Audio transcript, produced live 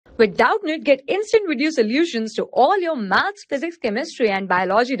With Doubtnut, get instant video solutions to all your maths, physics, chemistry, and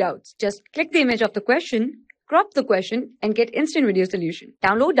biology doubts. Just click the image of the question, crop the question, and get instant video solution.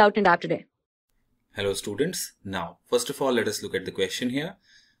 Download Doubtnut app today. Hello students. Now, first of all, let us look at the question here.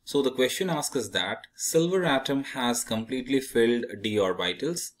 So the question asks us that silver atom has completely filled d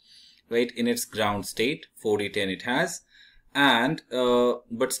orbitals, right, in its ground state, 4d10 it has. And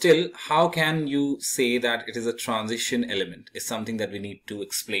but still, how can you say that it is a transition element is something that we need to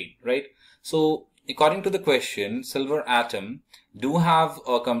explain, right? So according to the question, silver atom do have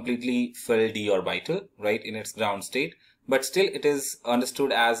a completely filled d orbital, right, in its ground state, but still it is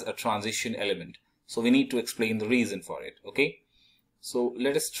understood as a transition element. So we need to explain the reason for it. Okay, so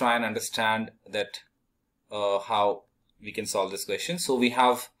let us try and understand that how we can solve this question. So we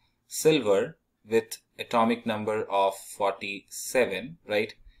have silver with atomic number of 47,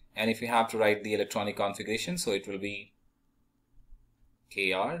 right? And if you have to write the electronic configuration, so it will be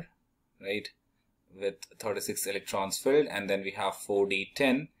Kr, right, with 36 electrons filled, and then we have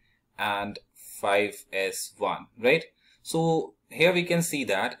 4d10 and 5s1, right? So here we can see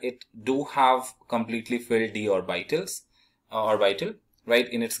that it do have completely filled d orbital, right,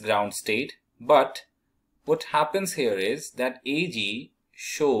 in its ground state. But what happens here is that Ag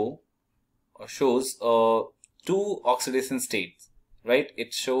shows two oxidation states, right?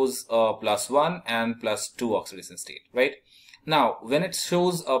 It shows +1 and +2 oxidation state, right? Now, when it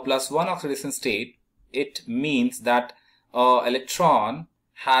shows a +1 oxidation state, it means that electron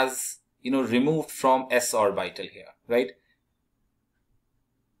has, removed from s orbital here, right?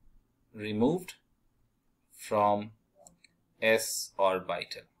 Removed from s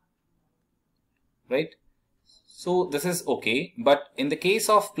orbital, right? So this is okay, but in the case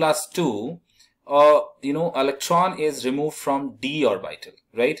of +2, electron is removed from d orbital,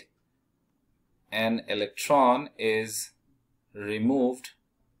 right? An electron is removed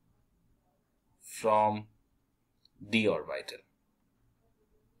from d orbital,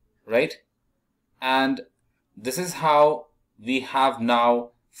 right? And this is how we have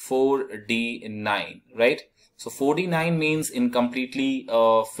now 4d9, right? So 4d9 means incompletely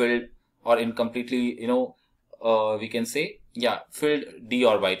filled, or incompletely, we can say, yeah, filled d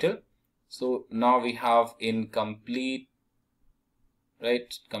orbital. So now we have incomplete,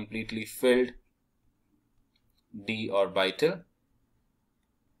 right, completely filled d orbital.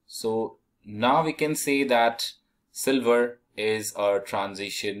 So now we can say that silver is a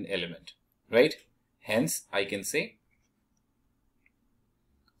transition element, right? Hence I can say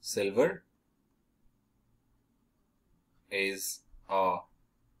silver is a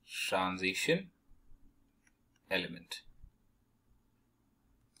transition element.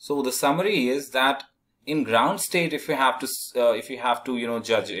 So the summary is that in ground state, if you have to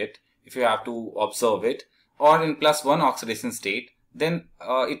judge it, if you have to observe it, or in +1 oxidation state, then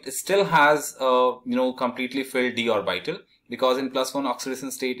it still has completely filled d orbital, because in +1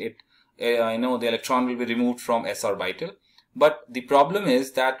 oxidation state the electron will be removed from s orbital. But the problem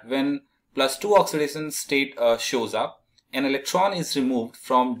is that when +2 oxidation state shows up, an electron is removed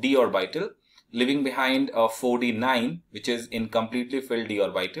from d orbital, leaving behind a 4d9, which is in completely filled d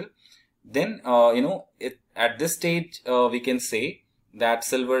orbital. Then at this stage we can say that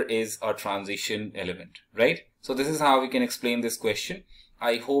silver is a transition element, right? So this is how we can explain this question.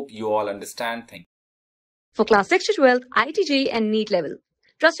 I hope you all understand. Thank you. For class 6 to 12, IIT JEE and NEET level.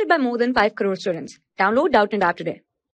 Trusted by more than 5 crore students. Download Doubtnut app today.